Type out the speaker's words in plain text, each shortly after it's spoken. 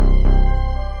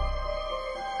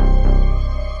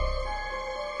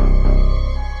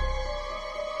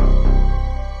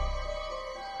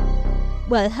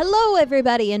Well, hello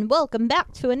everybody and welcome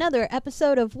back to another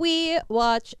episode of We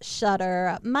Watch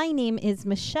Shudder. My name is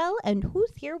Michelle and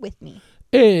who's here with me?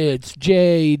 It's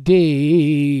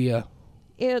JD.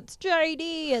 It's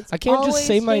JD. I can't just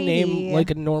say my JD. name like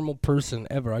a normal person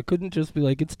ever. I couldn't just be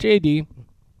like, it's JD.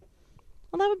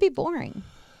 Well, that would be boring.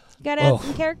 You gotta add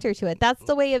some character to it. That's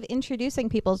the way of introducing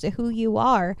people to who you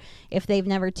are if they've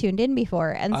never tuned in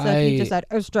before. And so if you just said,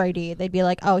 it's JD, they'd be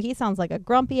like, oh, he sounds like a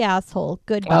grumpy asshole.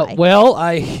 Goodbye. Well,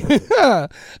 I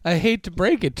hate to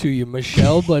break it to you,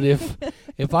 Michelle, but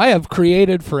if I have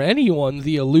created for anyone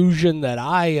the illusion that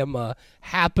I am a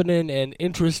happening and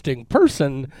interesting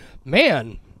person,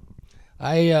 man,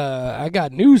 I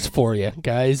got news for you,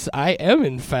 guys. I am,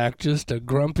 in fact, just a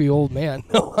grumpy old man.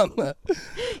 No,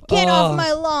 Get off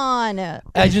my lawn.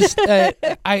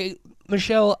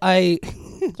 Michelle,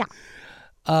 Yeah.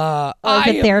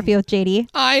 Therapy with JD?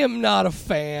 I am not a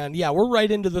fan. Yeah, we're right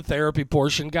into the therapy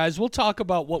portion, guys. We'll talk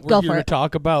about what we're here to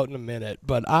talk about in a minute.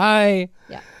 But I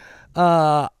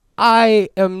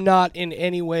am not in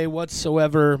any way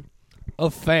whatsoever a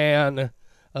fan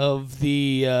of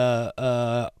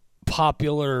the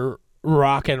popular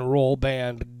rock and roll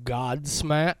band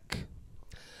Godsmack.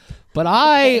 But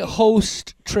I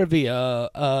host trivia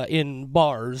in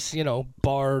bars,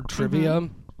 bar trivia.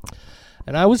 Mm-hmm.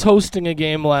 And I was hosting a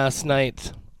game last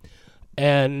night,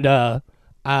 and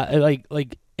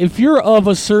if you're of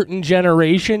a certain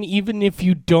generation, even if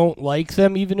you don't like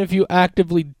them, even if you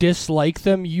actively dislike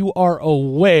them, you are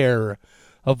aware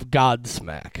of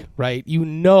Godsmack, right?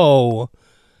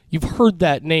 You've heard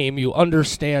that name, you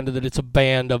understand that it's a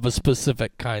band of a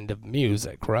specific kind of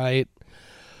music, right?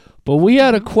 But we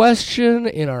had a question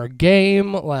in our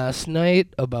game last night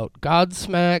about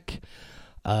Godsmack.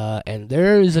 And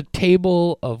there is a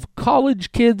table of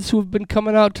college kids who have been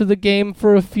coming out to the game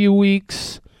for a few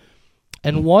weeks.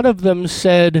 And one of them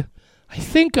said, I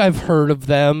think I've heard of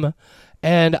them.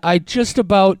 And I just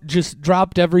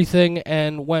dropped everything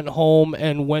and went home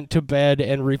and went to bed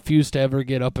and refused to ever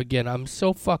get up again. I'm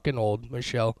so fucking old,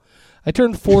 Michelle. I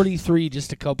turned 43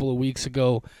 just a couple of weeks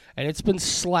ago, and it's been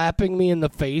slapping me in the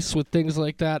face with things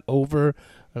like that over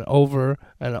and over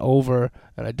and over,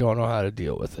 and I don't know how to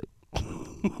deal with it.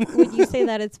 Would you say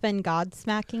that it's been God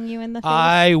smacking you in the face?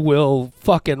 I will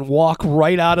fucking walk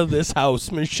right out of this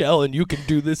house, Michelle, and you can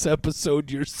do this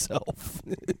episode yourself.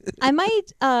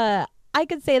 I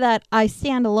could say that I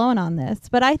stand alone on this,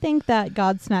 but I think that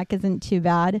Godsmack isn't too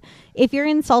bad. If you're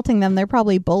insulting them, they're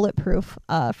probably bulletproof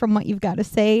from what you've got to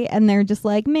say, and they're just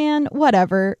like, man,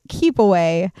 whatever, keep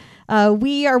away.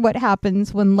 We are what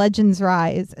happens when legends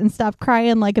rise, and stop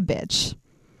crying like a bitch.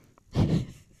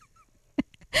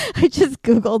 I just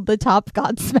Googled the top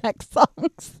Godsmack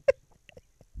songs.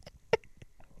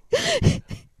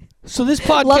 So this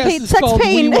podcast is called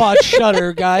We Watch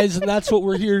Shudder, guys, and that's what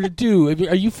we're here to do.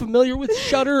 Are you familiar with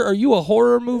Shudder? Are you a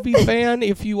horror movie fan?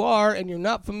 If you are and you're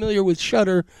not familiar with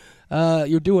Shudder,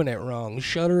 you're doing it wrong.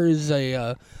 Shudder is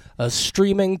a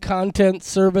streaming content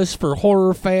service for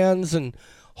horror fans and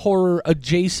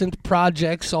horror-adjacent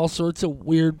projects, all sorts of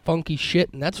weird, funky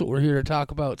shit, and that's what we're here to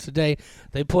talk about today.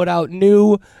 They put out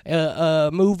new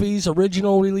movies,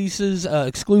 original releases,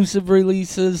 exclusive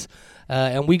releases,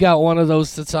 and we got one of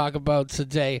those to talk about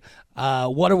today.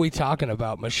 What are we talking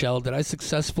about, Michelle? Did I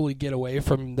successfully get away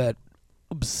from that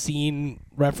obscene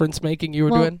reference-making you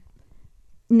were doing?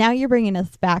 Now you're bringing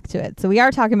us back to it. So we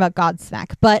are talking about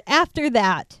Godsmack, but after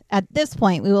that, at this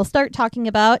point, we will start talking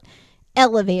about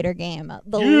Elevator Game,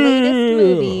 the latest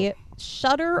movie,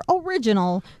 Shudder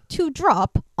original, to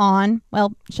drop on,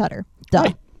 Shudder.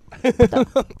 Duh.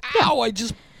 Ow, I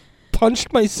just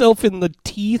punched myself in the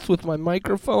teeth with my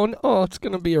microphone. Oh, it's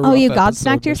going to be a rough episode. Oh, you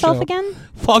Godsmacked yourself again?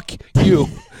 Fuck you.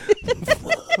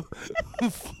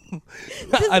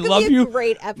 I love you,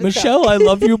 great episode. Michelle. I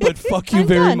love you, but fuck you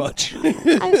very much.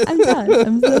 I'm done.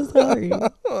 I'm so sorry.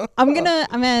 I'm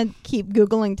gonna keep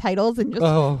Googling titles and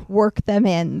just work them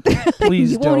in.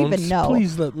 Please you don't. Won't even know.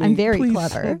 Please let me. I'm very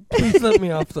clever. Please let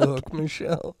me off the hook,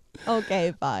 Michelle.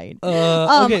 Okay, fine.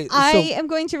 Okay, I am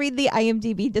going to read the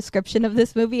IMDb description of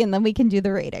this movie, and then we can do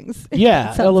the ratings.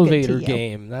 Yeah, Elevator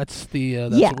Game. That's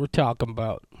what we're talking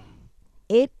about.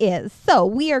 It is. So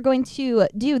we are going to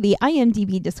do the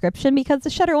IMDb description because the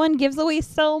Shudder one gives away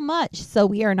so much. So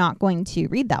we are not going to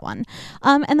read that one.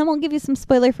 And then we'll give you some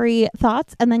spoiler-free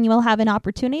thoughts. And then you will have an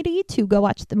opportunity to go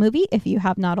watch the movie if you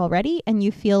have not already and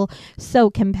you feel so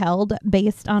compelled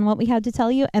based on what we had to tell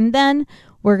you. And then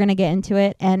we're going to get into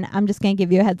it. And I'm just going to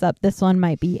give you a heads up. This one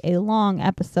might be a long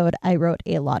episode. I wrote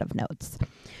a lot of notes.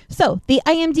 So the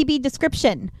IMDb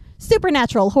description.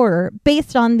 Supernatural horror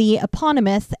based on the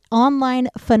eponymous online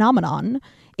phenomenon.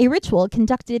 a ritual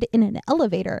conducted in an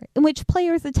elevator in which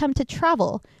players attempt to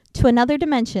travel to another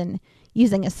dimension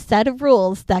using a set of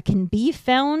rules that can be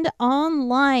found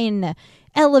online.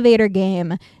 Elevator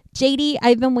game. JD,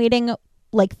 I've been waiting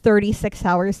like 36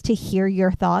 hours to hear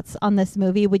your thoughts on this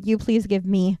movie. Would you please give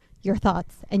me your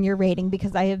thoughts and your rating,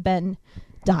 because I have been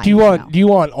dying. Do you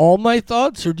want all my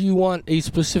thoughts, or do you want a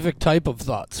specific type of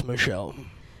thoughts, Michelle?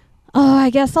 Oh, I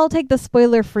guess I'll take the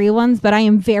spoiler-free ones, but I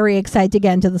am very excited to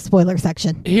get into the spoiler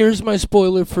section. Here's my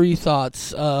spoiler-free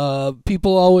thoughts.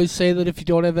 People always say that if you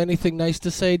don't have anything nice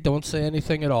to say, don't say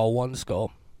anything at all. One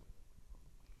skull.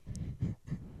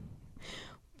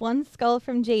 One skull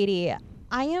from JD.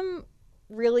 I am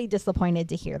really disappointed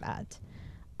to hear that.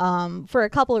 For a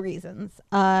couple of reasons.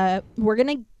 We're going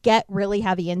to get really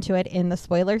heavy into it in the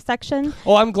spoiler section.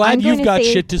 Oh, I'm glad you've got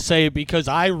shit to say, because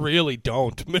I really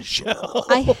don't, Michelle.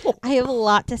 I have a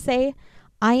lot to say.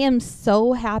 I am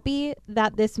so happy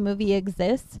that this movie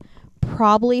exists,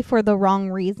 probably for the wrong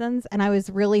reasons, and I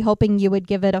was really hoping you would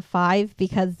give it a 5,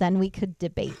 because then we could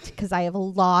debate, because I have a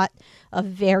lot of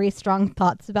very strong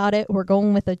thoughts about it. We're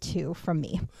going with a 2 from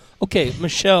me. Okay,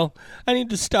 Michelle, I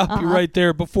need to stop you right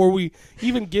there before we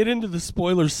even get into the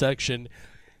spoiler section.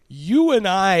 You and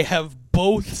I have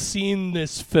both seen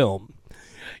this film.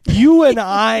 You and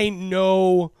I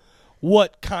know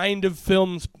what kind of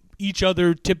films each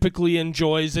other typically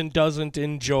enjoys and doesn't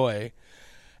enjoy.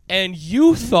 And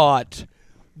you thought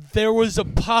there was a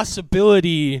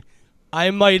possibility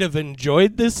I might have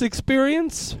enjoyed this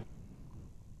experience?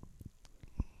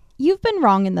 You've been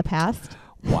wrong in the past.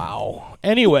 Wow.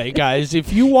 Anyway, guys,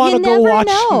 if you want to go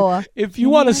watch, if you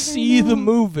want to see the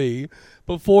movie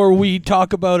before we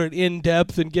talk about it in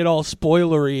depth and get all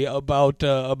spoilery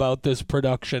about this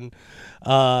production,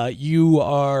 you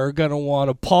are going to want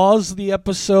to pause the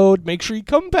episode. Make sure you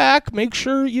come back. Make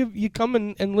sure you come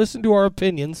and listen to our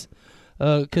opinions.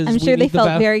 I'm sure they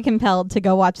felt very compelled to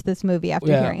go watch this movie after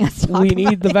hearing us talk about it. We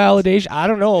need the validation. I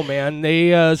don't know, man.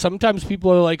 They sometimes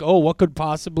people are like, oh, what could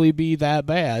possibly be that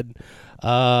bad?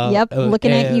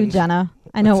 Looking at you, Jenna.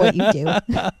 I know what you do.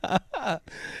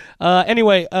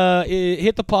 Anyway,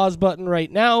 hit the pause button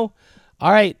right now.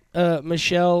 All right,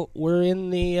 Michelle, we're in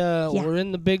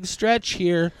the big stretch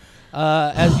here.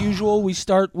 As usual, we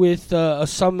start with a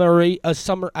summary. A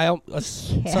summary.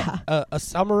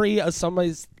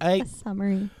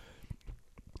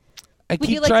 I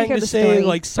keep trying to say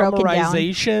like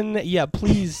summarization. Yeah,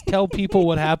 please tell people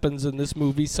what happens in this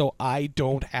movie so I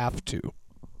don't have to.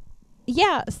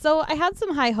 Yeah, so I had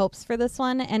some high hopes for this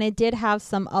one, and it did have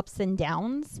some ups and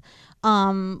downs.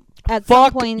 At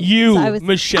some point,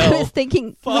 Michelle. I was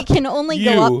thinking we can only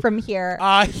go up from here.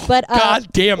 But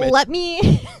God damn it! Let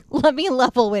me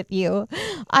level with you.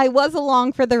 I was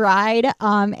along for the ride,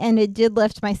 and it did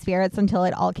lift my spirits until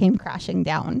it all came crashing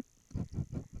down.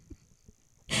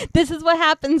 This is what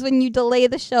happens when you delay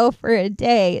the show for a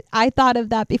day. I thought of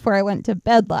that before I went to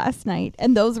bed last night,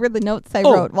 and those were the notes I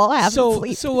wrote while having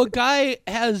sleep. So a guy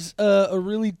has a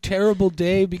really terrible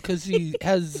day because he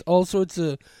has all sorts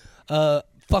of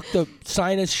fucked up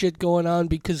sinus shit going on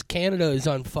because Canada is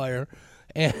on fire,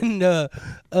 and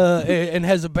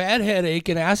has a bad headache,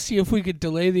 and asks you if we could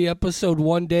delay the episode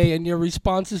one day, and your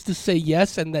response is to say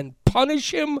yes and then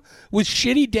punish him with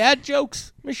shitty dad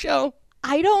jokes, Michelle?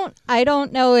 I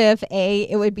don't know if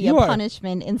it would be a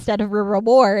punishment instead of a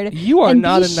reward. You are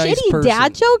not a nice shitty person.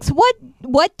 Dad jokes?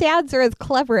 What dads are as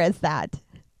clever as that?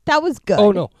 That was good.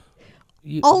 Oh no.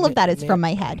 All of that is from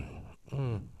my head.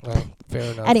 Well,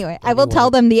 fair enough. Anyway, I will tell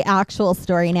them the actual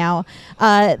story now.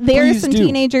 There are some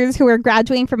teenagers who are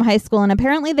graduating from high school, and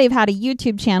apparently they've had a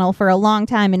YouTube channel for a long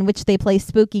time in which they play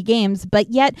spooky games, but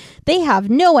yet they have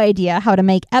no idea how to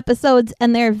make episodes,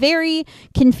 and they're very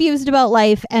confused about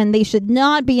life, and they should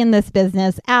not be in this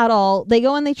business at all. They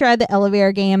go and they try the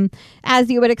elevator game.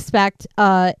 As you would expect,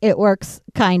 it works,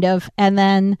 kind of, and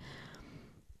then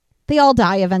they all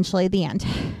die eventually at the end.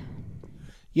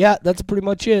 Yeah, that's pretty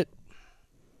much it.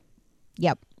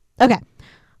 Yep. Okay.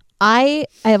 I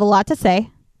have a lot to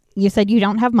say. You said you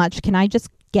don't have much. Can I just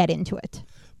get into it?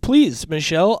 Please,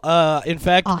 Michelle. In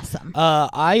fact, awesome.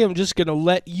 I am just going to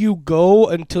let you go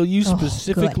until you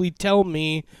specifically tell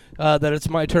me that it's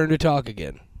my turn to talk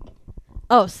again.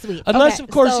 Oh, sweet. Unless, of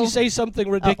course, you say something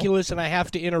ridiculous and I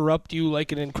have to interrupt you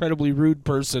like an incredibly rude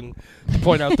person to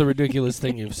point out the ridiculous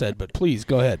thing you've said. But please,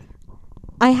 go ahead.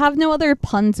 I have no other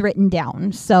puns written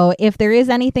down. So if there is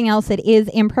anything else, it is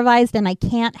improvised, and I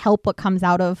can't help what comes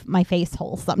out of my face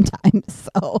hole sometimes.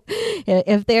 So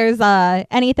if there's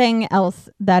anything else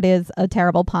that is a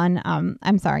terrible pun,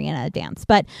 I'm sorry in advance.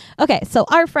 But okay, so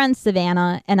our friend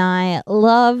Savannah and I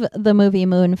love the movie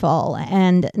Moonfall,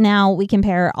 and now we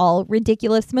compare all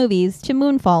ridiculous movies to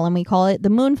Moonfall, and we call it the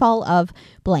Moonfall of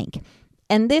blank.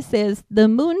 And this is the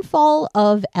Moonfall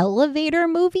of elevator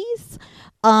movies.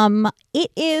 It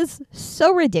is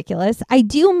so ridiculous. I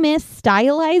do miss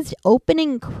stylized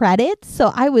opening credits,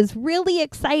 so I was really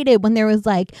excited when there was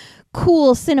like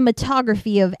cool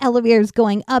cinematography of elevators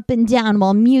going up and down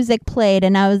while music played,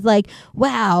 and I was like,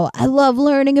 wow, I love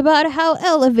learning about how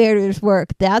elevators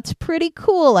work. That's pretty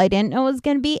cool. I didn't know it was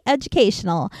going to be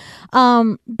educational.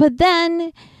 But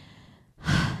then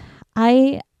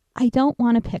I don't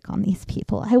want to pick on these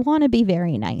people. I want to be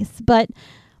very nice, but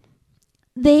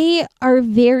they are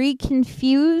very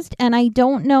confused, and I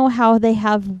don't know how they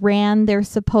have ran their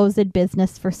supposed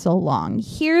business for so long.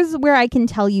 Here's where I can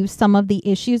tell you some of the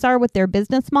issues are with their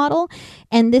business model,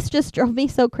 and this just drove me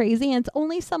so crazy. And it's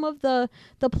only some of the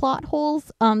plot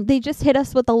holes. They just hit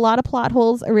us with a lot of plot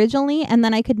holes originally, and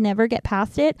then I could never get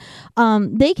past it.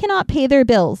 They cannot pay their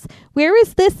bills. Where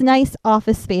is this nice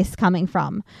office space coming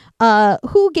from?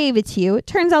 Who gave it to you? It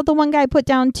turns out the one guy put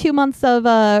down 2 months of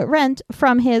rent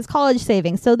from his college savings.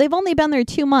 So they've only been there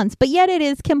 2 months, but yet it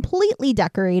is completely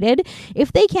decorated.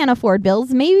 If they can't afford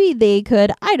bills, maybe they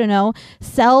could, I don't know,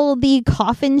 sell the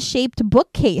coffin-shaped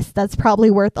bookcase that's probably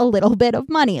worth a little bit of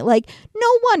money. Like, no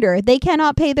wonder they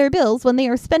cannot pay their bills when they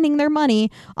are spending their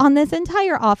money on this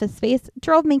entire office space.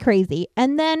 Drove me crazy.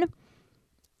 And then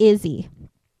Izzy.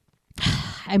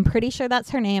 I'm pretty sure that's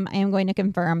her name. I am going to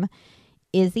confirm.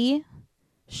 Izzy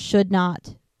should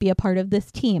not be a part of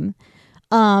this team.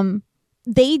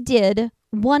 They did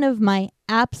one of my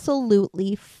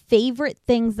absolutely favorite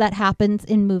things that happens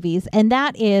in movies, and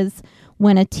that is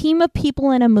when a team of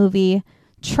people in a movie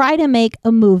try to make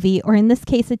a movie, or in this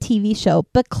case a TV show,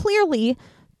 but clearly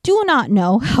do not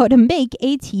know how to make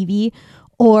a TV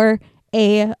or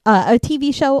a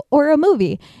TV show or a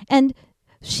movie. And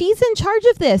she's in charge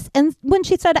of this. And when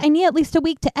she said, I need at least a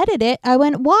week to edit it, I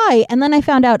went, why? And then I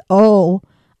found out, oh,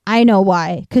 I know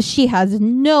why, because she has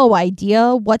no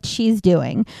idea what she's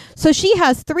doing. So she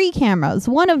has 3 cameras.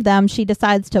 One of them she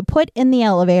decides to put in the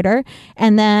elevator,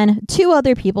 and then 2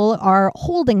 other people are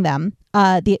holding them,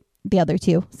 the other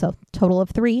 2, so total of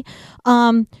 3.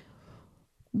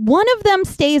 One of them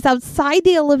stays outside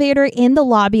the elevator in the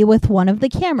lobby with one of the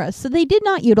cameras, so they did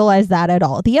not utilize that at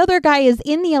all. The other guy is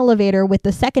in the elevator with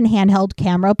the second handheld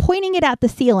camera, pointing it at the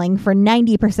ceiling for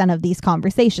 90% of these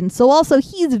conversations. So also,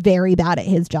 he's very bad at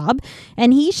his job,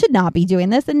 and he should not be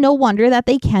doing this, and no wonder that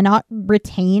they cannot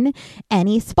retain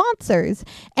any sponsors.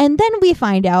 And then we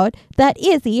find out that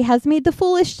Izzy has made the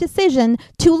foolish decision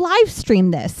to live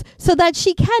stream this so that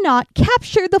she cannot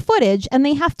capture the footage, and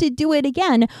they have to do it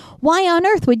again. Why on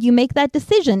earth would you make that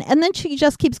decision? And then she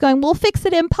just keeps going, we'll fix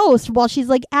it in post, while she's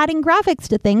like adding graphics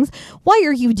to things. Why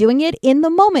are you doing it in the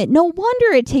moment? No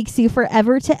wonder it takes you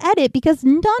forever to edit, because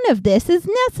none of this is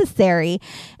necessary.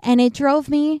 And it drove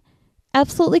me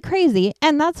absolutely crazy.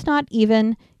 And that's not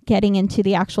even getting into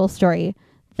the actual story.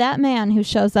 That man who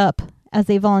shows up as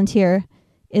a volunteer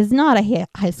is not a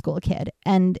high school kid,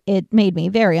 and it made me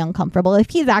very uncomfortable. If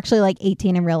he's actually like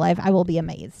 18 in real life, I will be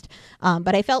amazed.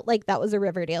 But I felt like that was a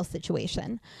Riverdale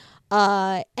situation.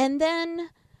 And then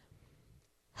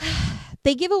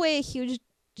they give away a huge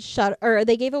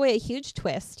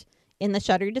twist in the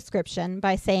Shudder description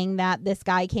by saying that this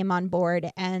guy came on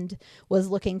board and was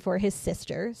looking for his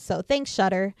sister. So thanks,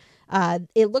 Shudder.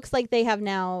 It looks like they have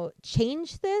now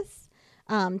changed this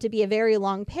to be a very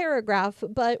long paragraph,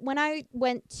 but when I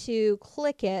went to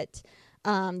click it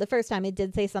the first time, it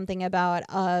did say something about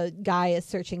a guy is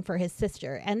searching for his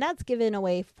sister, and that's given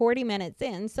away 40 minutes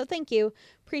in, so thank you.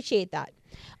 Appreciate that.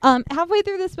 Halfway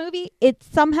through this movie, it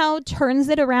somehow turns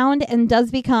it around and does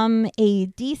become a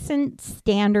decent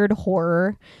standard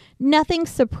horror. Nothing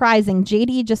surprising.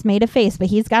 JD just made a face, but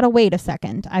he's got to wait a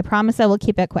second. I promise I will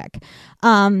keep it quick.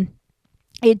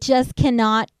 It just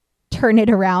cannot turn it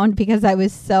around, because I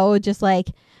was so just like,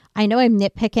 I know I'm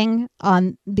nitpicking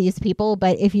on these people,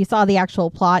 but if you saw the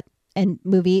actual plot and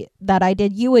movie that I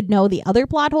did, you would know the other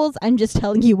plot holes. I'm just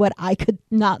telling you what I could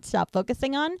not stop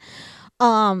focusing on.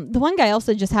 The one guy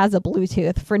also just has a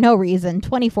Bluetooth for no reason,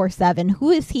 24/7. Who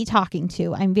is he talking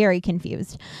to? I'm very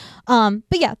confused.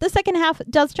 But yeah, the second half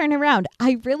does turn around.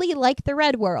 I really like the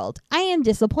Red World. I am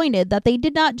disappointed that they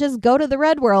did not just go to the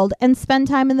Red World and spend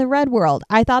time in the Red World.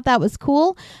 I thought that was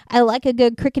cool. I like a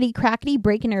good crickety crackety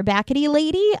breaking her backety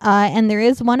lady. And there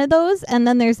is one of those. And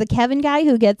then there's the Kevin guy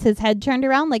who gets his head turned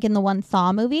around like in the one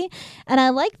Saw movie. And I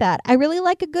like that. I really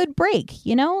like a good break,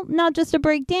 you know, not just a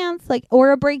break dance like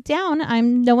or a breakdown.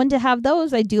 I'm no one to have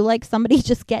those. I do like somebody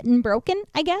just getting broken,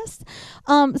 I guess.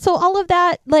 So all of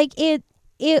that, like it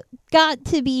got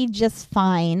to be just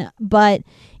fine, but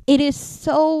it is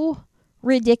so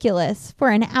ridiculous for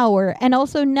an hour, and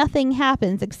also nothing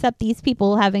happens except these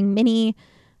people having mini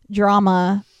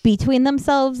drama between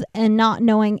themselves and not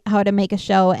knowing how to make a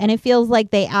show. And it feels like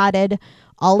they added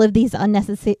all of these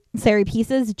unnecessary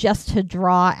pieces just to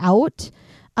draw out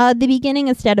the beginning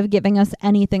instead of giving us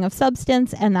anything of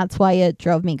substance, and that's why it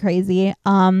drove me crazy.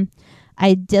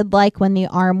 I did like when the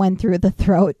arm went through the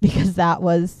throat because that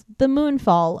was the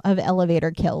moonfall of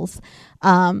elevator kills.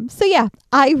 So yeah,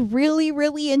 I really,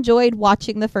 really enjoyed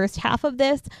watching the first half of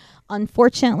this.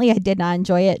 Unfortunately, I did not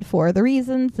enjoy it for the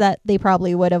reasons that they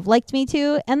probably would have liked me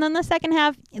to. And then the second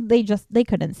half, they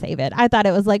couldn't save it. I thought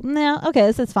it was like, nah, okay,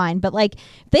 this is fine. But like,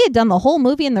 if they had done the whole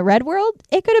movie in the Red World,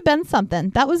 it could have been something.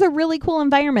 That was a really cool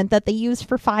environment that they used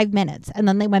for 5 minutes. And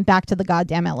then they went back to the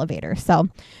goddamn elevator. So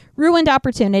ruined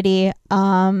opportunity.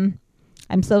 I'm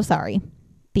so sorry.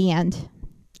 The end.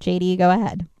 JD, go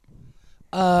ahead.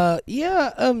 I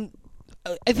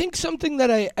think something that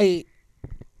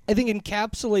I think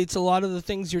encapsulates a lot of the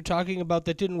things you're talking about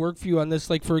that didn't work for you on this,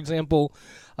 like for example,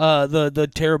 the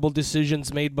terrible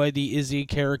decisions made by the Izzy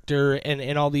character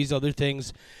and all these other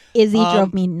things. Izzy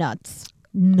drove me nuts.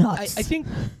 I think,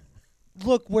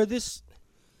 look, where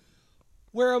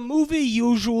a movie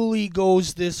usually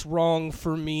goes this wrong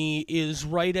for me is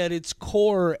right at its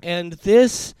core, and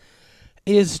this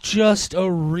is just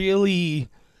a really...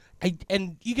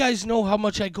 and you guys know how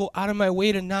much I go out of my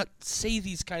way to not say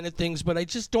these kind of things, but I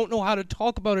just don't know how to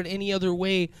talk about it any other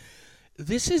way.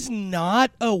 This is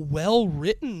not a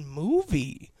well-written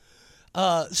movie.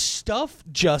 Stuff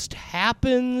just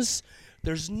happens.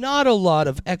 There's not a lot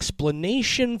of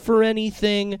explanation for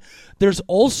anything. There's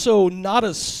also not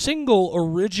a single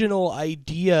original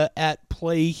idea at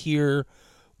play here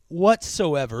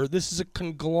whatsoever. This is a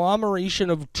conglomeration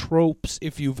of tropes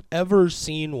if you've ever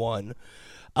seen one.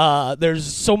 There's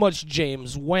so much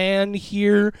James Wan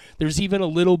here. There's even a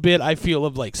little bit, I feel,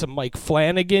 of like some Mike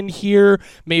Flanagan here.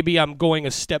 Maybe I'm going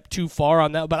a step too far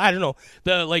on that, but I don't know.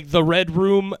 The Red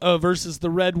Room versus the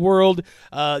Red World.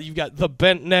 You've got the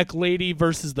bent neck lady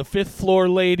versus the fifth floor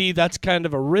lady. That's kind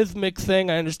of a rhythmic thing.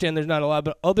 I understand there's not a lot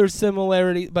of other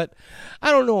similarities, but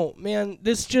I don't know, man.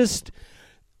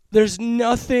 There's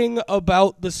nothing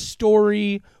about the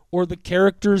story or the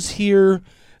characters here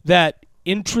that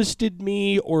interested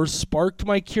me or sparked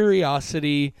my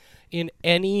curiosity in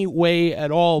any way at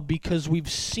all, because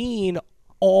we've seen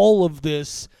all of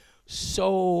this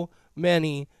so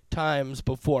many times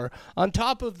before. On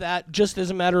top of that, just as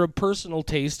a matter of personal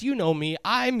taste, you know me,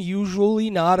 I'm usually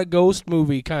not a ghost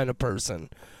movie kind of person,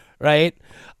 right?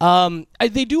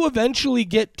 They do eventually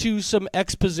get to some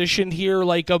exposition here,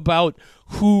 like about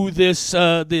who this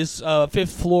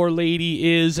fifth floor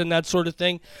lady is and that sort of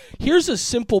thing. Here's a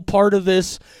simple part of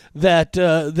this that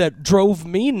drove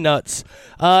me nuts.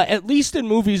 At least in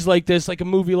movies like this, like a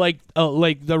movie like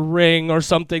The Ring or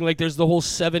something, like there's the whole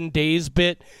 7 days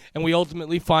bit, and we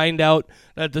ultimately find out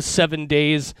that the 7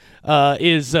 days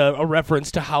is a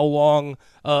reference to how long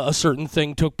a certain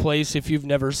thing took place. If you've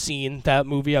never seen that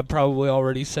movie, I've probably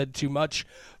already said too much,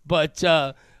 but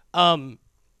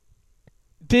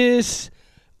this,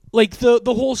 like the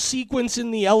whole sequence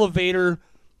in the elevator,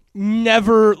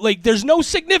 never, like, there's no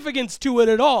significance to it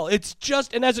at all. It's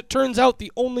just, and as it turns out,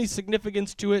 the only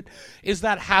significance to it is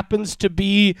that happens to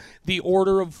be the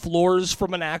order of floors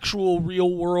from an actual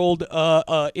real world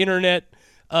internet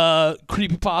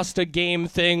creepypasta game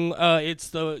thing. It's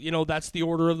that's the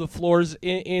order of the floors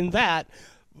in that.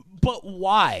 But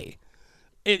why?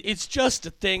 It's just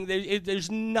a thing.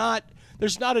 There's not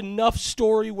enough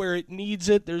story where it needs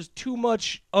it. There's too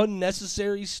much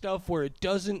unnecessary stuff where it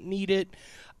doesn't need it.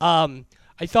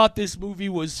 I thought this movie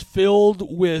was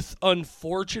filled with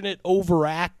unfortunate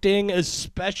overacting,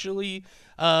 especially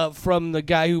from the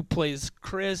guy who plays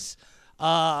Chris.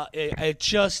 I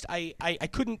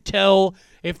couldn't tell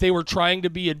if they were trying to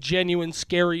be a genuine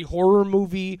scary horror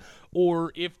movie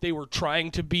or if they were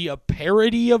trying to be a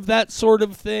parody of that sort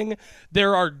of thing.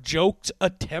 There are jokes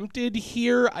attempted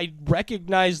here. I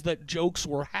recognized that jokes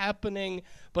were happening,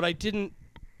 but I didn't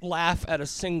laugh at a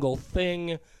single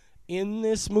thing in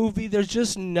this movie. There's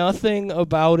just nothing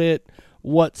about it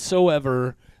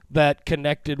whatsoever that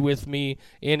connected with me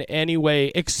in any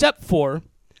way, except for,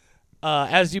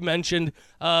 as you mentioned,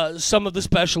 some of the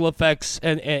special effects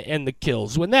and the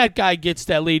kills. When that guy gets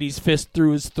that lady's fist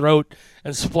through his throat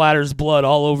and splatters blood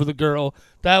all over the girl,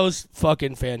 that was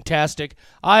fucking fantastic.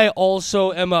 I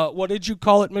also am a, what did you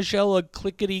call it, Michelle? A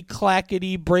clickety,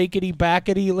 clackety, breakety,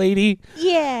 backety lady?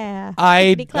 Yeah.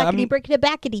 Clickety, clackety, breakety,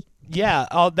 backety. Yeah,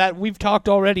 that we've talked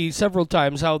already several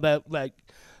times, how that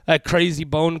crazy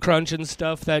bone crunch and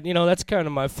stuff, that, that's kind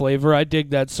of my flavor. I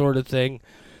dig that sort of thing.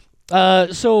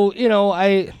 So,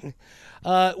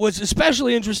 what's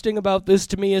especially interesting about this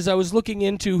to me is I was looking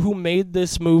into who made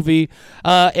this movie,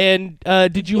 and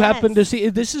did you happen to see,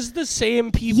 this is the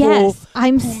same people Yes,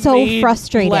 I'm who so made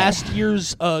frustrated. last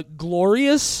year's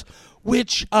Glorious,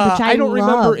 which I don't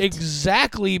remember loved.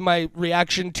 exactly my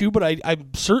reaction to, but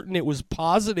I'm certain it was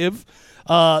positive.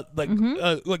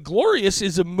 Glorious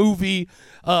is a movie.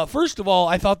 First of all,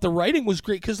 I thought the writing was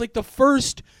great because the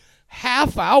first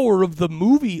half hour of the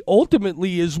movie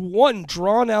ultimately is one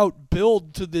drawn out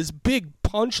build to this big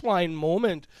punchline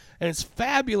moment, and it's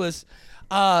fabulous.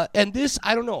 And this,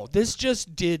 I don't know, this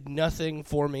just did nothing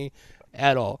for me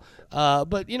at all.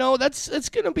 But that's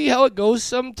gonna be how it goes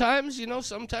sometimes.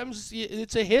 Sometimes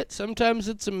it's a hit, sometimes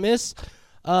it's a miss.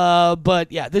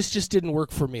 But yeah, this just didn't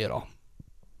work for me at all.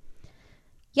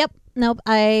 Yep. Nope.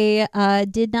 I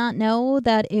did not know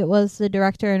that it was the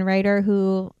director and writer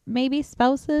who may be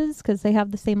spouses because they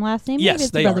have the same last name. Yes, Maybe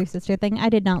it's they a brother are. sister thing. I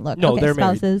did not look. No, okay, they're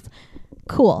married. spouses.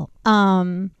 Cool.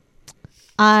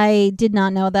 I did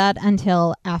not know that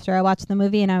until after I watched the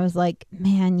movie, and I was like,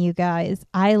 man, you guys,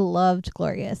 I loved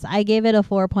Glorious. I gave it a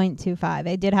 4.25.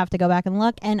 I did have to go back and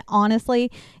look, and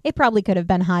honestly, it probably could have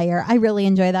been higher. I really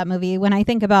enjoy that movie. When I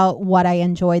think about what I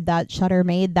enjoyed that Shudder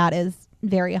made, that is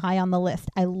very high on the list.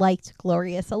 I liked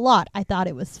Glorious a lot. I thought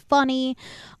it was funny.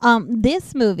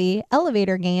 This movie,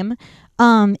 Elevator Game,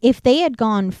 if they had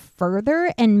gone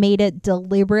further and made it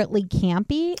deliberately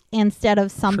campy instead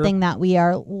of something that we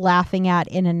are laughing at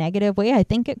in a negative way, I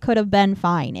think it could have been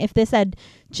fine. If this had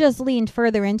just leaned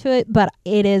further into it, but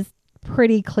it is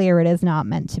pretty clear it is not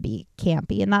meant to be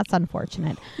campy, and that's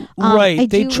unfortunate. Right.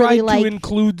 They tried to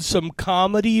include some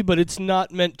comedy, but it's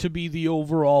not meant to be the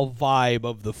overall vibe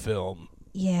of the film.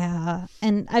 Yeah,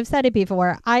 and I've said it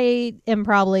before. I am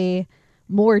probably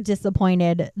more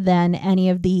disappointed than any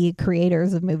of the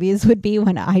creators of movies would be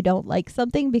when I don't like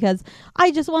something, because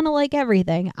I just want to like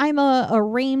everything. I'm a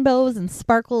rainbows and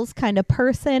sparkles kind of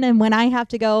person, and when I have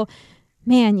to go,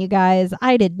 man, you guys,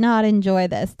 I did not enjoy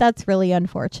this, that's really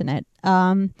unfortunate.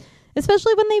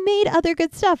 Especially when they made other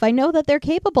good stuff. I know that they're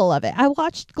capable of it. I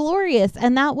watched Glorious,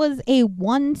 and that was a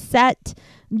one set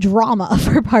drama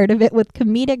for part of it with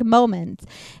comedic moments,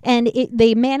 and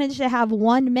they managed to have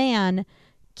one man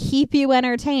keep you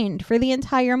entertained for the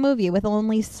entire movie with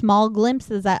only small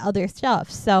glimpses at other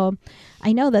stuff. So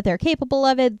I know that they're capable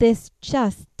of it. This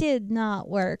just did not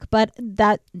work, but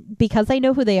that, because I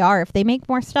know who they are, if they make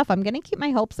more stuff, I'm going to keep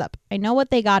my hopes up. I know what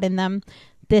they got in them.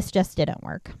 This just didn't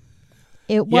work.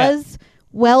 It was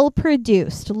well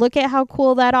produced. Look at how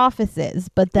cool that office is,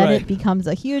 but then it becomes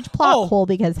a huge plot hole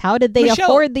because how did they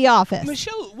afford the office?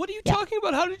 Michelle, what are you talking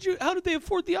about? How did they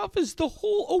afford the office? The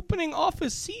whole opening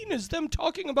office scene is them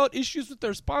talking about issues with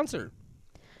their sponsor.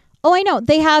 Oh, I know.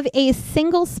 They have a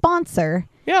single sponsor.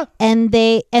 Yeah. And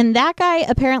that guy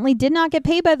apparently did not get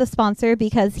paid by the sponsor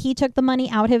because he took the money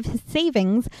out of his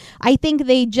savings. I think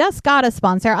they just got a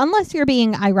sponsor, unless you're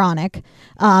being ironic,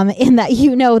 in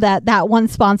that that one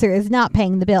sponsor is not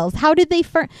paying the bills. How did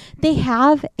they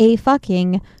have a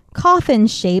fucking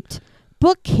coffin-shaped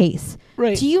bookcase.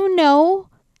 Right. Do you know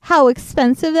how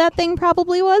expensive that thing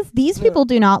probably was? These people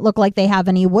do not look like they have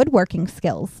any woodworking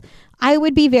skills. I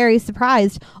would be very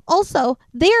surprised. Also,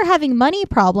 they are having money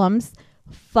problems.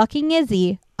 Fucking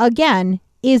Izzy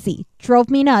drove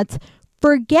me nuts,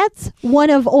 forgets one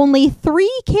of only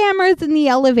 3 cameras in the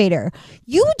elevator.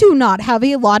 You do not have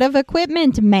a lot of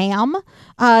equipment, ma'am.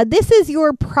 This is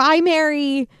your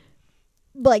primary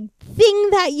thing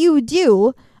that you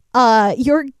do.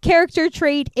 Your character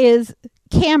trait is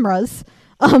cameras.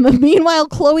 Meanwhile,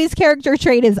 Chloe's character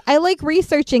trait is I like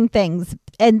researching things.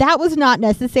 And that was not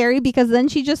necessary because then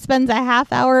she just spends a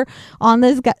half hour on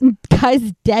this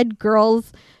guy's dead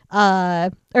girl's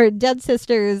or dead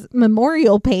sister's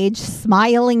memorial page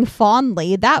smiling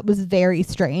fondly. That was very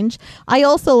strange. I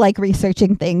also like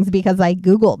researching things because I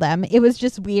Google them. It was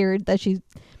just weird that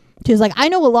She was like, I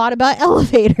know a lot about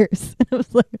elevators. And I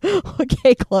was like,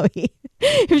 okay, Chloe.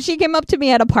 If she came up to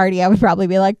me at a party, I would probably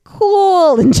be like,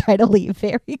 cool, and try to leave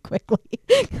very quickly.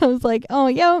 I was like, oh,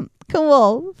 yeah,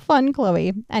 cool. Fun,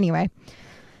 Chloe. Anyway.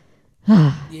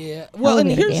 Yeah. Well,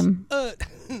 and here's, game.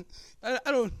 I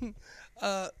don't,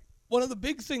 one of the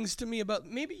big things to me about,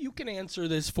 maybe you can answer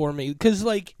this for me, because,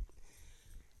 like,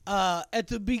 at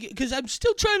the because I'm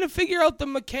still trying to figure out the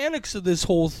mechanics of this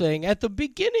whole thing. At the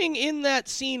beginning, in that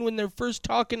scene when they're first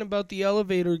talking about the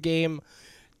elevator game,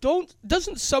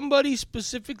 doesn't somebody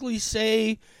specifically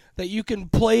say that you can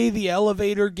play the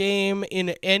elevator game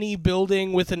in any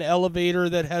building with an elevator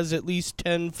that has at least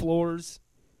 10 floors?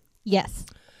 Yes.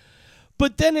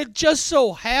 But then it just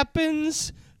so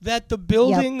happens that the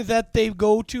building that they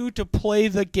go to play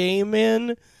the game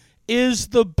in is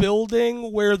the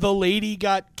building where the lady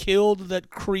got killed that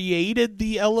created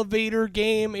the elevator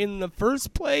game in the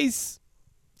first place?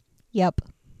 Yep.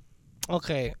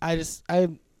 Okay, I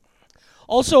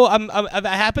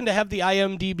happen to have the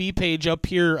IMDb page up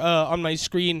here on my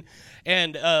screen,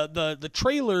 and the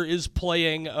trailer is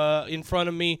playing in front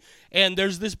of me, and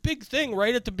there's this big thing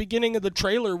right at the beginning of the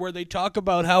trailer where they talk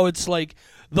about how it's like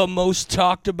the most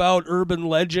talked about urban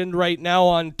legend right now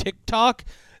on TikTok.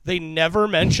 They never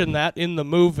mention that in the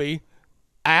movie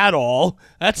at all.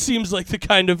 That seems like the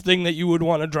kind of thing that you would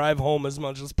want to drive home as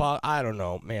much as possible. I don't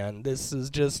know, man. This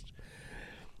is just...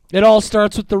 It all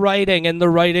starts with the writing, and the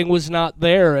writing was not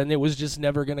there, and it was just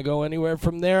never going to go anywhere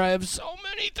from there. I have so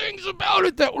many things about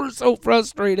it that were so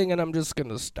frustrating, and I'm just going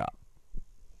to stop.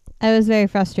 I was very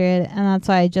frustrated, and that's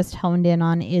why I just honed in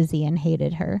on Izzy and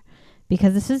hated her.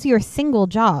 Because this is your single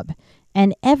job,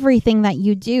 and everything that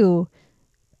you do...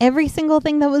 Every single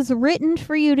thing that was written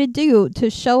for you to do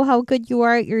to show how good you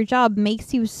are at your job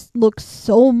makes you look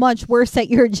so much worse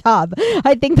at your job.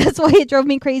 I think that's why it drove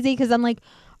me crazy, because I'm like,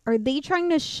 are they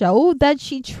trying to show that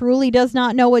she truly does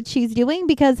not know what she's doing?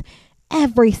 Because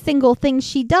every single thing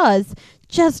she does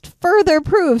just further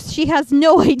proves she has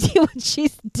no idea what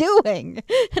she's doing.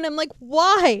 And I'm like,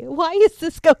 why? Why is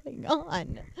this going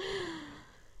on?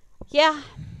 Yeah.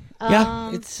 Yeah,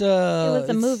 it was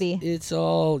a movie. It's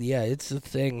all it's a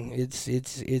thing.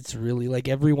 It's really like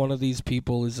every one of these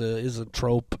people is a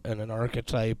trope and an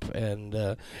archetype.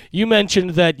 And you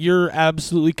mentioned that you're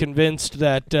absolutely convinced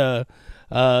that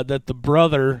that the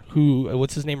brother, who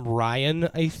what's his name, Ryan,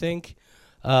 I think,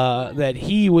 that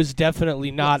he was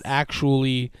definitely not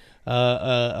actually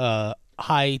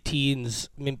high teens,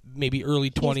 maybe early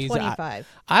 20s. He's 25.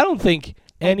 I don't think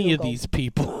any of these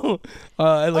people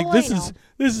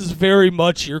this is very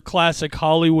much your classic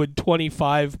Hollywood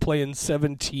 25 playing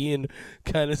 17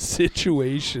 kind of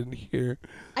situation here.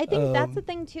 I think that's the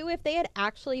thing too. If they had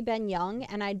actually been young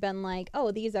and I'd been like,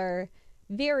 oh, these are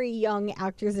very young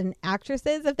actors and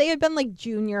actresses, if they had been like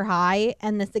junior high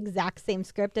and this exact same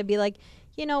script, I'd be like,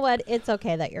 you know what? It's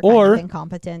okay that you're kind of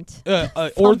incompetent.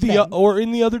 Or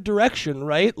in the other direction,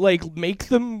 right? Like, make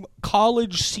them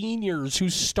college seniors who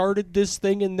started this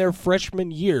thing in their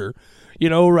freshman year,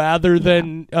 rather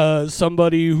than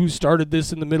somebody who started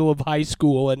this in the middle of high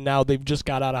school and now they've just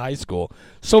got out of high school.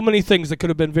 So many things that could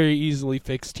have been very easily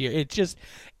fixed here. It just...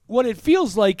 What it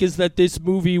feels like is that this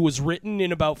movie was written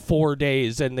in about 4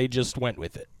 days and they just went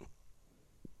with it.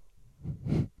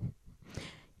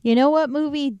 You know what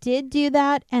movie did do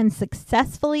that and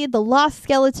successfully? The Lost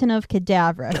Skeleton of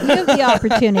Cadavra. If you have the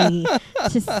opportunity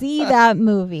to see that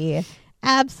movie,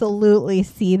 absolutely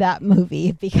see that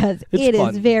movie, because it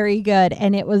is very good,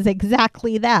 and it was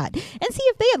exactly that. And see,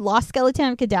 if they had Lost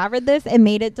Skeleton of Cadavra this and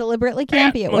made it deliberately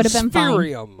campy, it would have been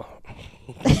fine.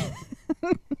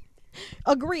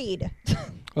 Agreed.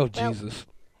 Oh, Jesus.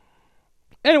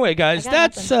 Anyway, guys,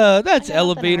 that's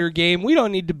Elevator Game. We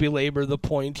don't need to belabor the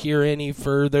point here any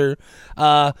further.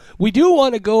 We do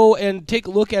want to go and take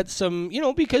a look at some,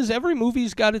 because every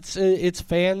movie's got its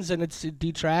fans and its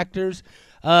detractors.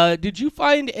 Did you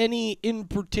find any in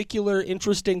particular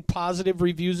interesting positive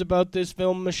reviews about this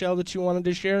film, Michelle, that you wanted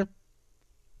to share?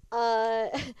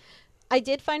 I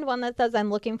did find one that says,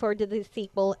 I'm looking forward to the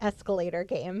sequel Escalator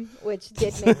Game, which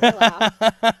did make me laugh.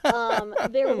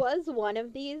 There was one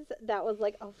of these that was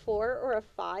like a 4 or a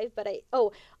 5, but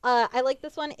I like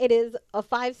this one. It is a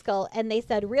 5 skull, and they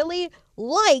said, really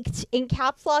liked, in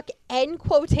caps lock and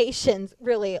quotations,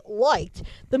 really liked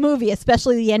the movie,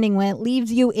 especially the ending when it leaves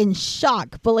you in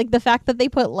shock. But like the fact that they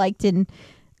put liked in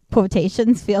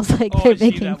quotations feels like they're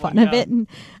making fun of it, and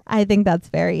I think that's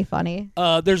very funny.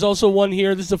 There's also one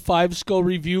here. This is a 5-skull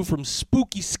review from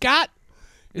Spooky Scott.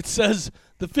 It says,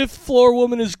 the 5th floor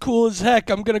woman is cool as heck.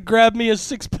 I'm gonna grab me a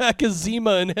 6-pack of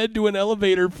Zima and head to an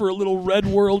elevator for a little red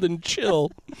world and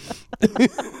chill.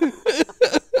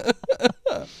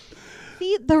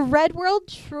 the Red World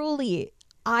truly,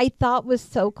 I thought was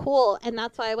so cool, and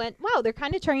that's why I went, wow, they're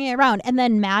kind of turning it around. And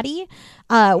then Maddie,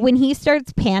 when he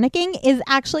starts panicking, is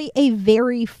actually a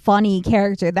very funny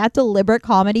character. That deliberate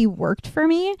comedy worked for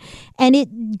me, and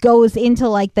it goes into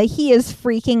like he is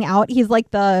freaking out. He's like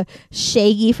the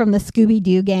Shaggy from the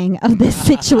Scooby-Doo gang of this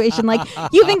situation. Like,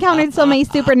 you've encountered so many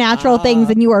supernatural things,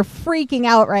 and you are freaking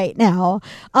out right now.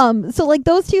 So like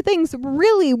those two things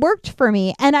really worked for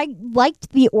me, and I liked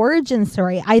the origin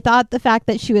story. I thought the fact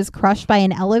that she was crushed by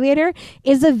an elevator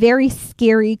is a very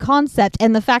scary concept,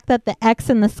 and the fact that the X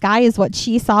in the sky is what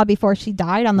she saw before she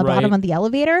died on the bottom of the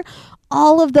elevator,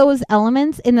 all of those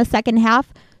elements in the second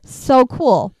half, so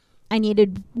cool. I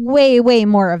needed way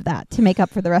more of that to make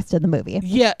up for the rest of the movie.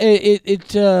 Yeah,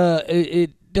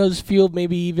 it does feel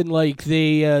maybe even like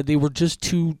they were just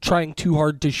trying too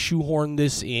hard to shoehorn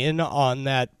this in on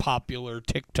that popular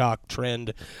TikTok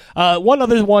trend. One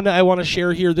other one I want to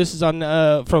share here. This is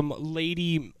on from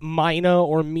Lady Mina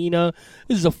or Mina.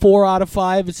 This is a 4 out of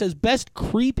 5. It says best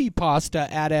creepypasta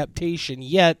adaptation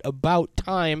yet. About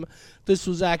time. This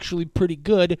was actually pretty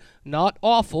good, not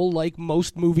awful like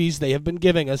most movies they have been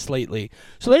giving us lately.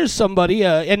 So there's somebody,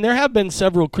 and there have been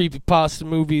several creepypasta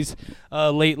movies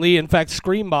lately. In fact,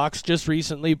 Screambox just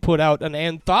recently put out an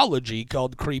anthology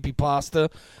called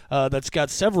Creepypasta that's got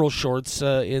several shorts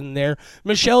in there.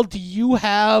 Michelle, do you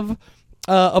have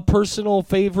a personal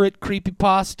favorite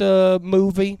creepypasta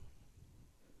movie?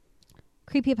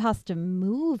 Creepypasta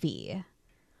movie?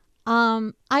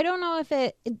 I don't know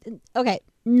if okay,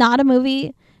 not a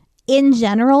movie. In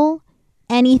general,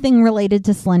 anything related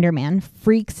to Slender Man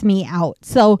freaks me out.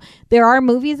 So there are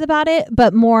movies about it,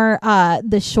 but more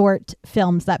the short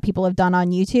films that people have done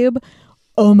on YouTube.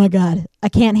 Oh my God, I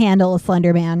can't handle a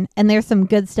Slender Man. And there's some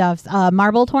good stuff.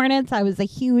 Marble Hornets, I was a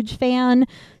huge fan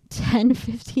 10,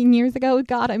 15 years ago.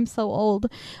 God, I'm so old.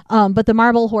 But the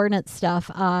Marble Hornets stuff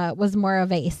was more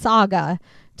of a saga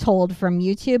told from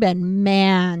YouTube, and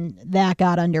man, that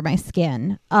got under my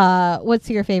skin. What's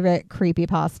your favorite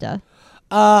creepypasta?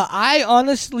 I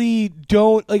honestly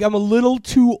don't, like, I'm a little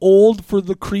too old for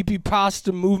the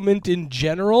creepypasta movement in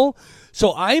general,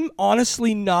 so I'm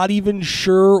honestly not even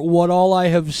sure what all I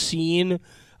have seen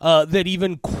that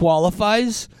even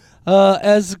qualifies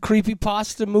as a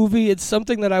creepypasta movie. It's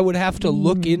something that I would have to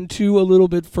look into a little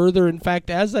bit further. In fact,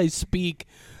 as I speak,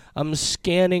 I'm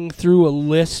scanning through a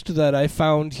list that I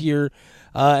found here,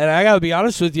 and I gotta be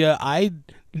honest with you, I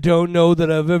don't know that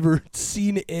I've ever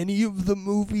seen any of the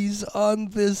movies on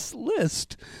this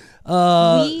list. We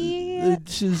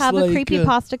have a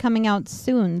creepypasta coming out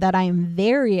soon that I'm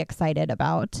very excited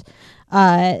about.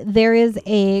 There is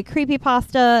a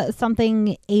creepypasta,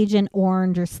 something Agent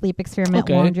Orange or Sleep Experiment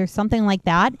Orange or something like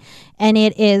that. And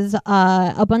it is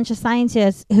a bunch of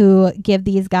scientists who give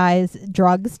these guys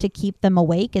drugs to keep them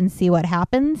awake and see what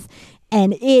happens.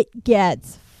 And it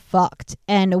gets fucked.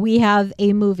 And we have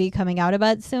a movie coming out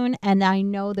about it soon. And I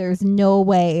know there's no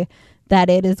way that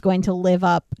it is going to live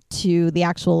up to the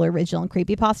actual original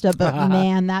creepypasta. But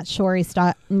man, that Shory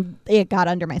stuff, it got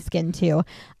under my skin too.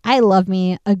 I love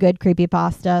me a good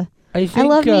creepypasta. I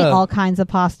love me all kinds of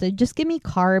pasta. Just give me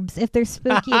carbs. If they're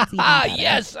spooky, it's even better.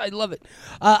 Yes, I love it.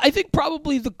 I think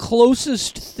probably the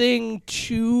closest thing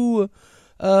to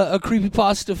a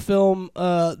creepypasta film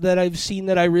that I've seen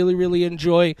that I really, really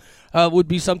enjoy would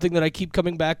be something that I keep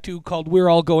coming back to called We're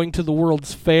All Going to the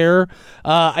World's Fair.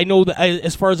 I know that,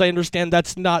 as far as I understand,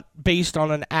 that's not based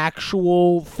on an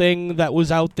actual thing that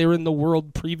was out there in the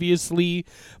world previously,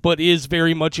 but is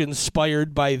very much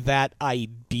inspired by that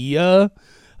idea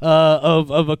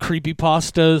of a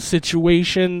creepypasta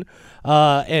situation.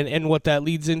 And what that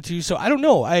leads into. So I don't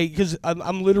know. Because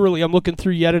I'm looking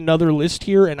through yet another list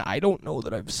here, and I don't know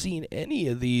that I've seen any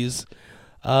of these.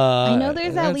 I know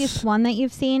there's at least one that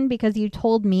you've seen because you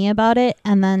told me about it,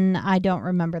 and then I don't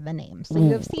remember the name. So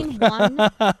you have seen one,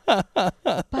 but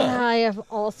I have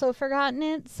also forgotten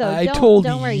it. So I don't told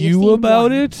worry. you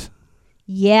about it.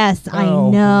 Yes, I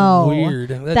know. Weird.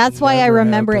 That's why I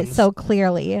remember it so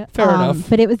clearly. Fair enough.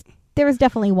 But there was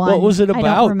definitely one. What was it about,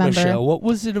 I don't remember. Michelle? What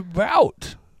was it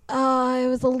about? It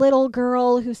was a little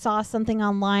girl who saw something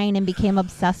online and became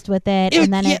obsessed with it,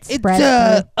 and then it spread.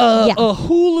 It's a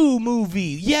Hulu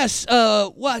movie. Yes.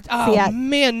 What? Oh, so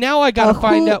man, now I gotta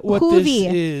find out what this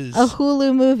is. A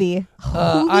Hulu movie.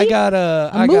 I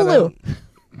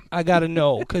gotta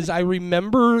know, because I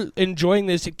remember enjoying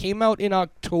this. It came out in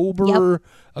October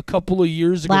a couple of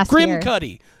years ago. Grim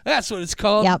Cuddy. That's what it's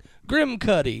called. Yep. Grim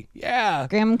Cuddy. Yeah.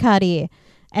 Grim Cuddy.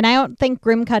 And I don't think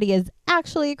Grim Cuddy is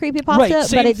actually a creepypasta,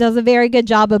 Right, but it does a very good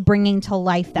job of bringing to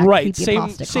life that creepypasta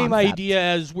concept. Same idea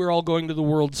as we're all going to the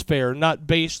World's Fair, not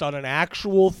based on an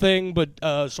actual thing, but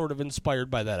sort of inspired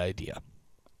by that idea.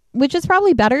 Which is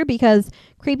probably better because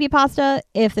creepypasta,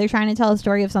 if they're trying to tell a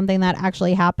story of something that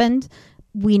actually happened,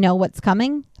 we know what's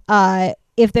coming.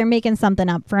 If they're making something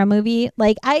up for a movie,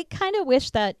 like I kind of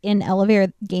wish that in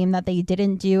Elevator Game that they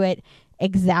didn't do it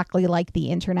exactly like the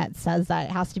internet says that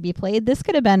it has to be played. This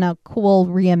could have been a cool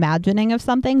reimagining of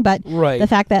something, but the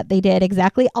fact that they did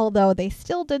exactly, although they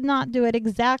still did not do it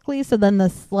exactly, so then the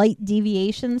slight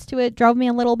deviations to it drove me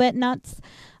a little bit nuts.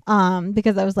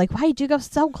 Because I was like, why did you go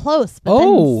so close, but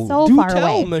then so far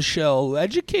away? Michelle,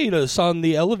 educate us on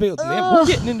the elevator. Man, we're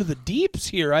getting into the deeps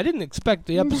here. I didn't expect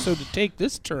the episode to take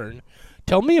this turn.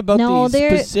 Tell me about the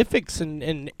specifics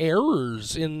and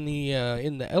errors in the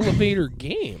elevator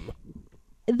game.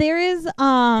 There is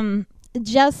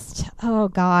just oh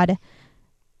god.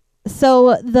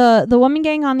 So the woman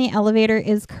getting on the elevator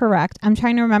is correct. I'm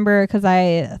trying to remember because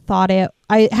I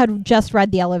had just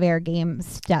read the elevator game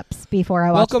steps before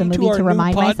I watched the movie to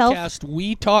remind myself. Welcome to our new podcast,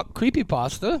 We Talk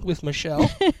Creepypasta with Michelle.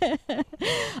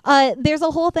 There's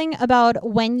a whole thing about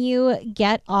when you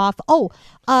get off.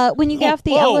 When you get off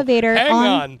the elevator. Hang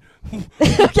on.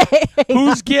 Okay.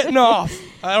 Who's getting off?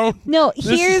 I don't. No.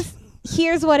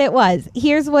 Here's what it was.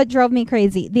 Here's what drove me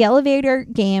crazy. The elevator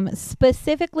game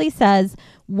specifically says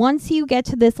once you get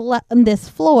to this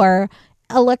floor,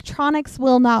 electronics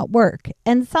will not work.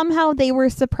 And somehow they were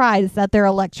surprised that their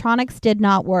electronics did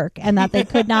not work and that they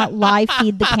could not live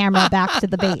feed the camera back to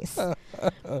the base.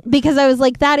 Because I was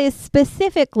like, that is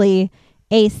specifically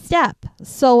a step.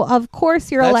 So of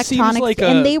course your electronics,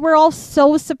 and they were all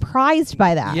so surprised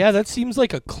by that. Yeah, that seems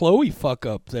like a Chloe fuck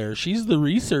up there. She's the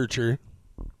researcher.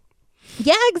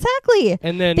 Yeah, exactly.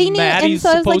 And then Maddie's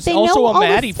supposed to also a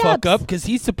Maddie fuck up because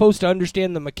he's supposed to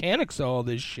understand the mechanics of all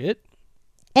this shit.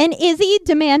 And is he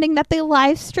demanding that they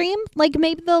live stream? Like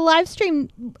maybe the live stream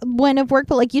wouldn't have worked,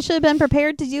 but like you should have been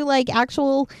prepared to do like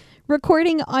actual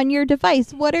recording on your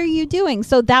device. What are you doing?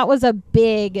 So that was a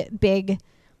big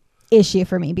issue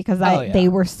for me because they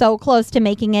were so close to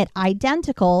making it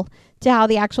identical to how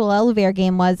the actual elevator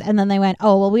game was. And then they went,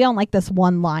 oh, well, we don't like this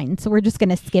one line, so we're just going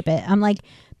to skip it. I'm like,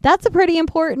 that's a pretty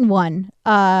important one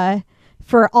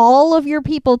for all of your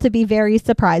people to be very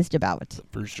surprised about.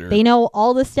 For sure. They know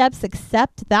all the steps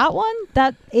except that one.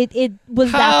 That it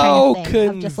was that kind of thing.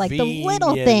 Of just like the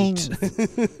little things.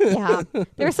 Yeah.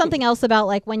 There's something else about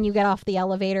like when you get off the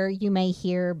elevator, you may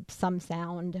hear some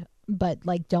sound, but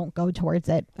like don't go towards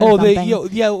it.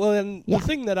 The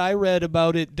thing that I read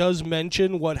about it does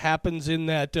mention what happens in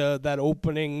that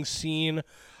opening scene.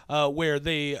 Where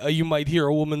you might hear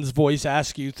a woman's voice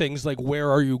ask you things like,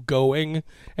 where are you going?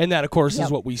 And that, of course,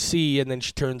 is what we see. And then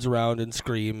she turns around and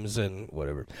screams and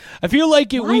whatever. I feel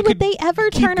like we could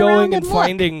keep going and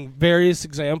finding various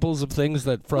examples of things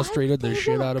that frustrated the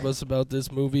shit out of us about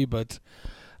this movie. But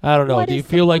I don't know. Do you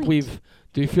feel like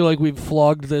we've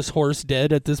flogged this horse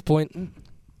dead at this point?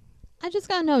 I just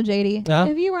got to know, JD.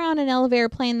 If you were on an elevator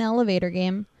playing the elevator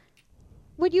game,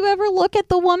 would you ever look at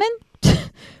the woman?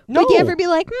 No. Would you ever be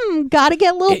like, gotta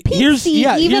get a little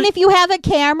peeksy, even if you have a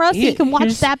camera so you can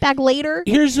watch that back later?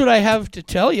 Here's what I have to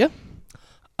tell you.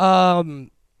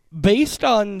 Based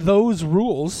on those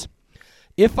rules,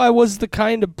 if I was the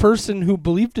kind of person who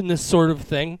believed in this sort of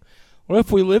thing, or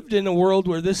if we lived in a world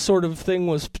where this sort of thing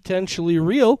was potentially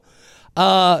real,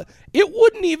 it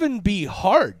wouldn't even be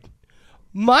hard.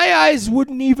 My eyes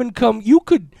wouldn't even come. You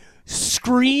could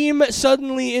scream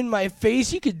suddenly in my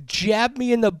face. You could jab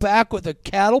me in the back with a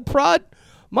cattle prod.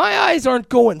 My eyes aren't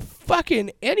going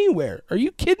fucking anywhere. Are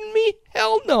you kidding me?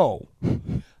 Hell no.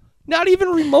 Not even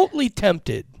remotely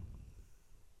tempted.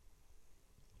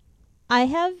 I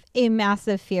have a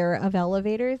massive fear of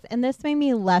elevators, and this made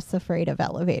me less afraid of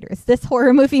elevators. This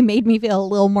horror movie made me feel a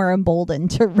little more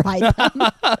emboldened to ride them.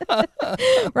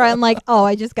 Where I'm like, oh,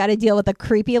 I just got to deal with a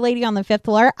creepy lady on the 5th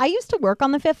floor. I used to work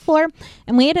on the 5th floor,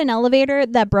 and we had an elevator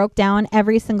that broke down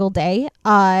every single day.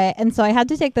 And so I had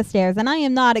to take the stairs, and I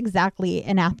am not exactly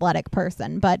an athletic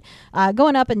person, but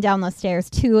going up and down the stairs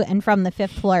to and from the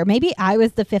 5th floor, maybe I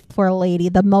was the 5th floor lady.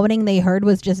 The moaning they heard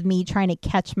was just me trying to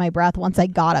catch my breath once I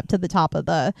got up to the top of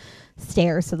the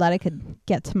stairs so that I could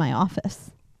get to my office.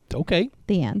 Okay.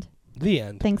 The end.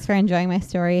 Thanks for enjoying my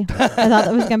story. I thought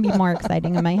that was going to be more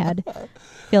exciting in my head. I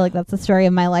feel like that's the story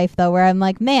of my life, though, where I'm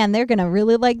like, man, they're going to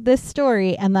really like this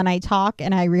story. And then I talk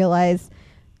and I realize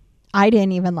I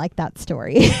didn't even like that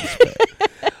story.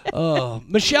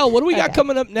 Michelle, what do we got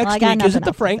coming up next week? Is it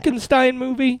the Frankenstein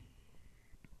movie?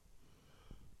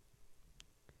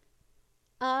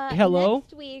 Hello?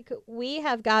 Next week, we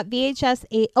have got VHS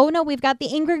 8. Oh, no, we've got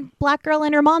the Angry Black Girl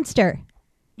and Her Monster.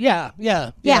 Yeah.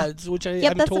 It's, which I'm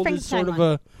that's told the is sort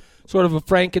Frankenstein of a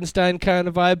Frankenstein kind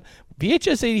of vibe.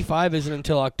 VHS 85 isn't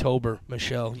until October,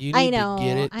 Michelle. You need to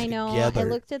get it together. I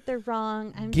looked at the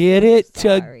wrong. Get so it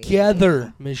sorry.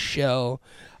 together, Michelle.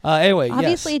 Anyway,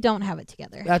 Obviously, yes. don't have it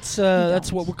together. That's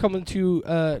what we're coming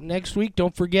to next week.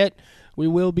 Don't forget, we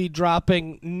will be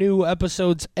dropping new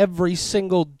episodes every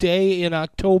single day in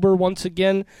October. Once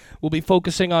again, we'll be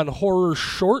focusing on horror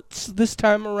shorts this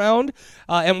time around,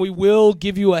 and we will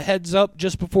give you a heads up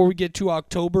just before we get to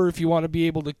October if you want to be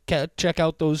able to check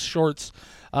out those shorts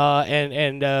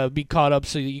and be caught up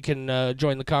so that you can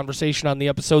join the conversation on the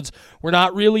episodes. We're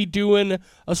not really doing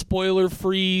a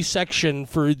spoiler-free section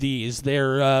for these.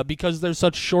 They're because they're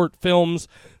such short films.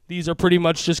 These are pretty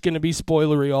much just going to be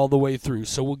spoilery all the way through,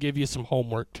 so we'll give you some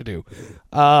homework to do.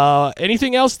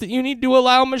 Anything else that you need to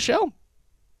allow, Michelle?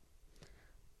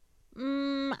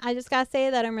 I just got to say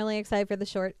that I'm really excited for the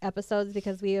short episodes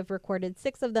because we have recorded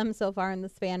 6 of them so far in the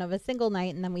span of a single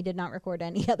night, and then we did not record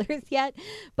any others yet.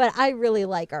 But I really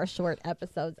like our short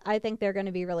episodes. I think they're going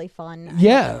to be really fun.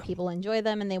 Yeah. I hope people enjoy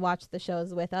them and they watch the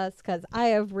shows with us because I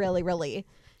have really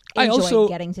enjoyed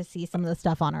getting to see some of the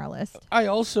stuff on our list. I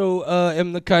also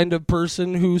am the kind of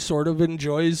person who sort of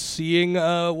enjoys seeing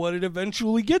what it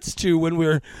eventually gets to when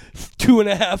we're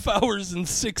 2.5 hours and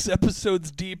 6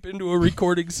 episodes deep into a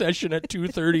recording session at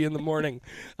 2:30 in the morning.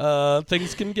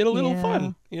 Things can get a little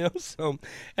fun, you know. So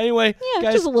anyway,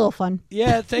 guys, just a little fun.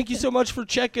 Yeah, thank you so much for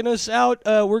checking us out.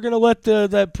 We're gonna let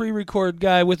that pre-record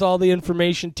guy with all the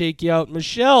information take you out.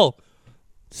 Michelle,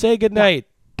 say goodnight.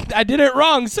 I did it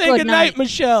wrong. Say good night,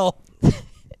 Michelle.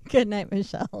 Good night,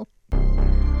 Michelle.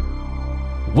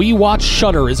 We Watch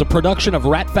Shudder is a production of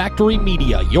Rat Factory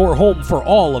Media, your home for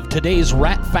all of today's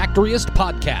Rat Factoryist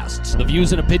podcasts. The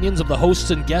views and opinions of the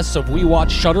hosts and guests of We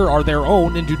Watch Shudder are their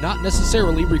own and do not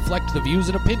necessarily reflect the views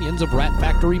and opinions of Rat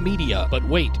Factory Media. But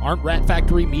wait, aren't Rat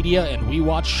Factory Media and We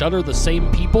Watch Shudder the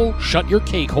same people? Shut your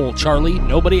cake hole, Charlie.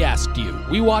 Nobody asked you.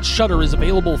 We Watch Shudder is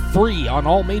available free on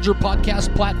all major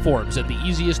podcast platforms, and the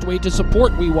easiest way to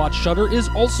support We Watch Shudder is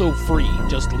also free.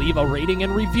 Just leave a rating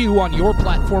and review on your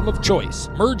platform of choice.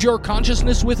 Merge your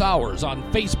consciousness with ours on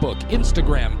Facebook,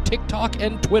 Instagram, TikTok,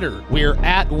 and Twitter. We're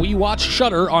at We Watch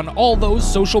Shudder on all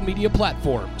those social media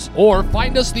platforms. Or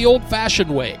find us the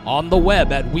old-fashioned way, on the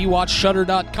web at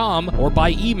WeWatchShudder.com or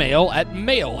by email at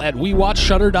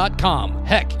mail@WeWatchShudder.com.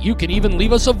 Heck, you can even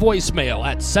leave us a voicemail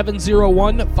at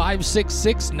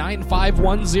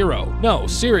 701-566-9510. No,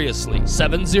 seriously,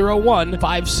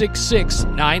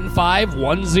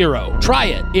 701-566-9510. Try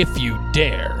it if you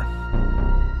dare.